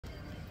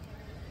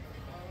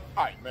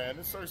All right, man.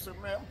 This SirSir,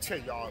 man. I'm tell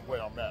y'all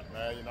where I'm at,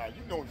 man. You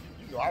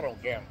know, I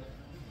don't gamble.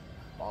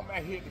 I'm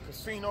out here at the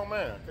casino,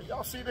 man. Can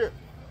y'all see this?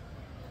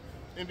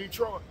 In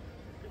Detroit.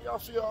 Can y'all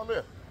see all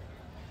this?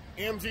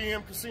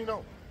 MGM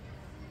casino.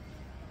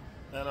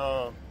 And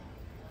I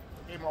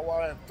gave my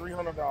wife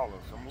 $300. I'm gonna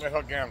let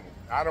her gamble.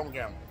 I don't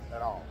gamble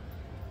at all.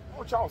 I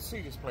want y'all to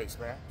see this place,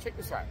 man. Check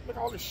this out. Look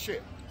at all this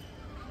shit.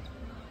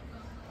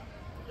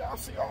 Y'all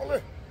see all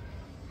this?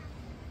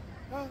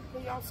 Huh?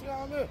 Can y'all see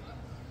all this?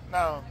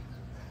 Now,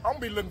 I'm gonna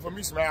be looking for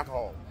me some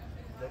alcohol.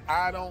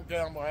 I don't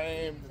gamble.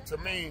 To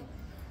me,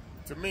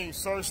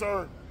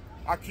 SirSir,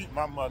 I keep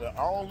my money. I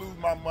don't lose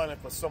my money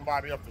for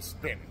somebody else to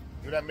spend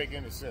it. Does that make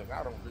any sense?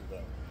 I don't do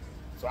that.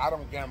 So I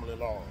don't gamble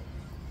at all.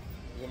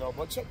 You know,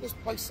 but check this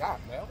place out,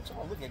 man. I want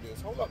y'all to look at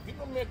this. Hold up. Give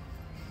me a minute.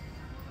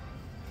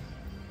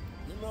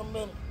 Give me a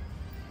minute.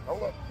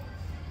 Hold up.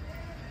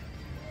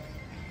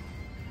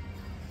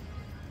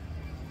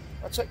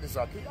 Now check this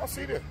out. Can y'all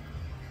see this?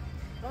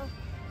 Huh?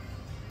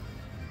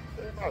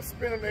 Everybody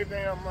spending their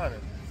damn money.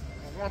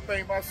 And one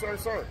thing about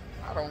SirSir,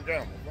 I don't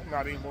gamble. I'm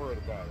not even worried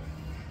about it.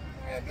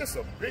 Man, this is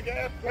a big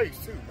ass place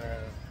too, man.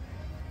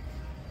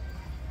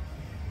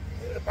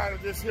 Everybody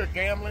just here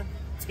gambling.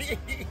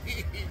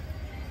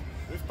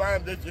 This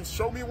buying, just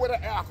show me where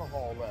the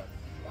alcohol at.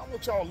 I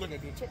want y'all to look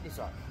at this. Check this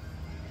out.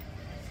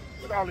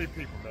 Look at all these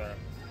people, man.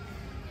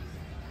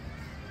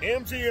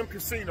 MGM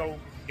Casino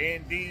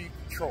in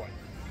Detroit.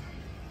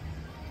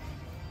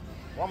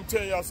 Well, I'm gonna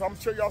tell y'all something. I'm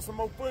gonna show y'all some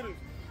more footage.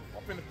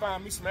 I'm finna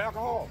find me some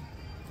alcohol.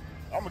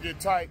 I'm gonna get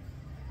tight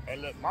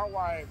and let my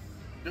wife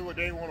do what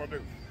they wanna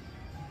do.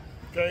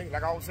 Okay?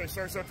 Like I always say,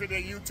 SirSir, to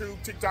their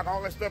YouTube, TikTok,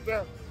 all that stuff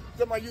there.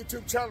 Go to my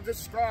YouTube channel,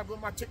 just subscribe. Go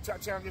to my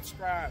TikTok channel, just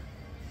subscribe.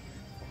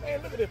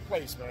 Man, look at this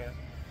place, man.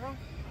 Huh?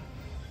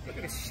 Look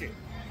at this shit.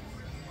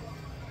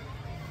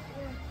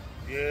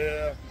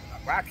 Yeah,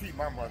 I keep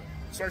my money.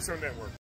 SirSir Network.